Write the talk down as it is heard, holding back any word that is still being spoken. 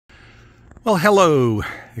Well, hello,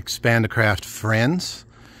 Expandacraft friends.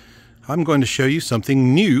 I'm going to show you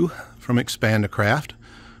something new from Expandacraft.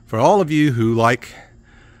 For all of you who, like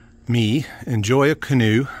me, enjoy a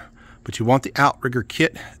canoe, but you want the outrigger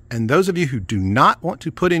kit, and those of you who do not want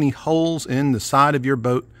to put any holes in the side of your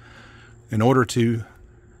boat in order to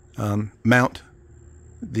mount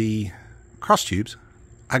the cross tubes,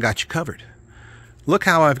 I got you covered. Look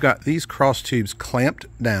how I've got these cross tubes clamped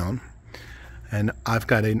down, and I've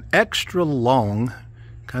got an extra long,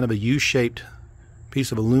 kind of a U-shaped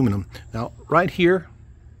piece of aluminum. Now, right here,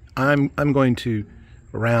 I'm going to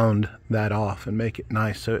round that off and make it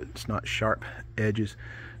nice so it's not sharp edges.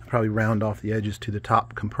 I'll probably round off the edges to the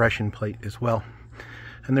top compression plate as well.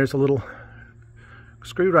 And there's a little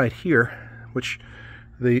screw right here, which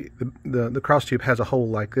the cross tube has a hole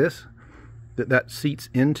like this that seats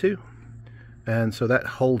into, and so that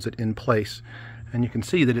holds it in place. And you can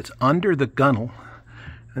see that it's under the gunnel,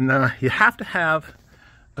 and then you have to have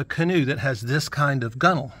a canoe that has this kind of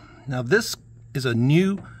gunnel. Now this is a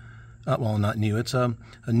new, well, not new, it's a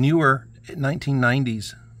newer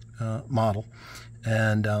 1990s model,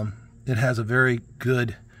 and it has a very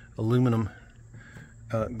good aluminum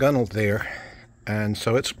gunnel there, and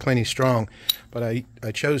so it's plenty strong. But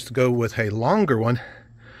I chose to go with a longer one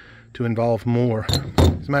to involve more.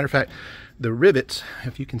 As a matter of fact, the rivets,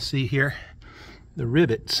 if you can see here, the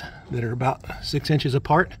rivets that are about 6 inches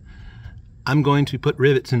apart, I'm going to put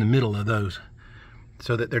rivets in the middle of those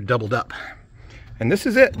so that they're doubled up. And this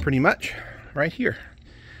is it pretty much right here.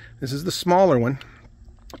 This is the smaller one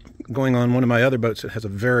going on one of my other boats that has a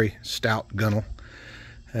very stout gunnel,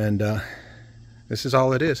 and this is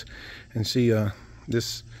all it is. And see,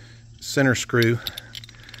 this center screw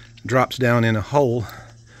drops down in a hole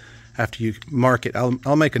after you mark it.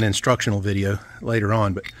 I'll make an instructional video later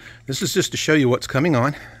on, but this is just to show you what's coming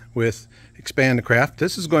on with Expandacraft.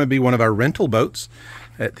 This is going to be one of our rental boats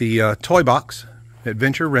at the Toy Box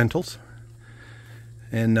Adventure Rentals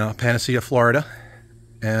in Panacea, Florida.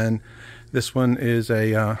 And this one is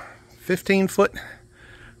a 15-foot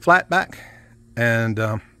flatback, and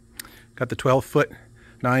got the 12-foot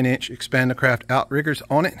 9-inch Expandacraft outriggers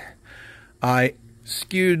on it. I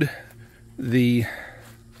skewed the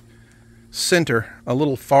center a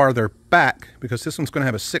little farther back because this one's going to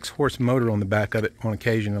have a 6-horse motor on the back of it. On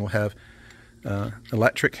occasion it'll have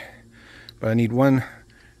electric, but I need one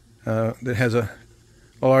that has a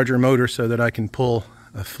larger motor so that I can pull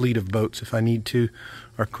a fleet of boats if I need to,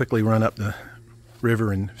 or quickly run up the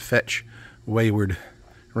river and fetch wayward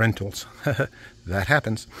rentals. That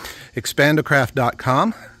happens.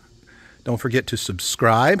 Expandacraft.com. Don't forget to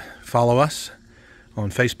subscribe, follow us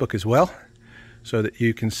on Facebook as well, so that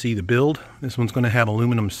you can see the build. This one's going to have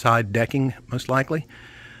aluminum side decking, most likely.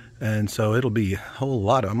 And so it'll be a whole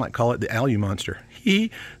lot of, I might call it the Alu Monster. Then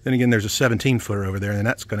again, there's a 17-footer over there, and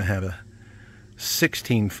that's going to have a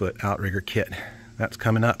 16-foot outrigger kit. That's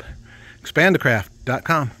coming up.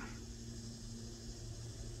 Expandacraft.com.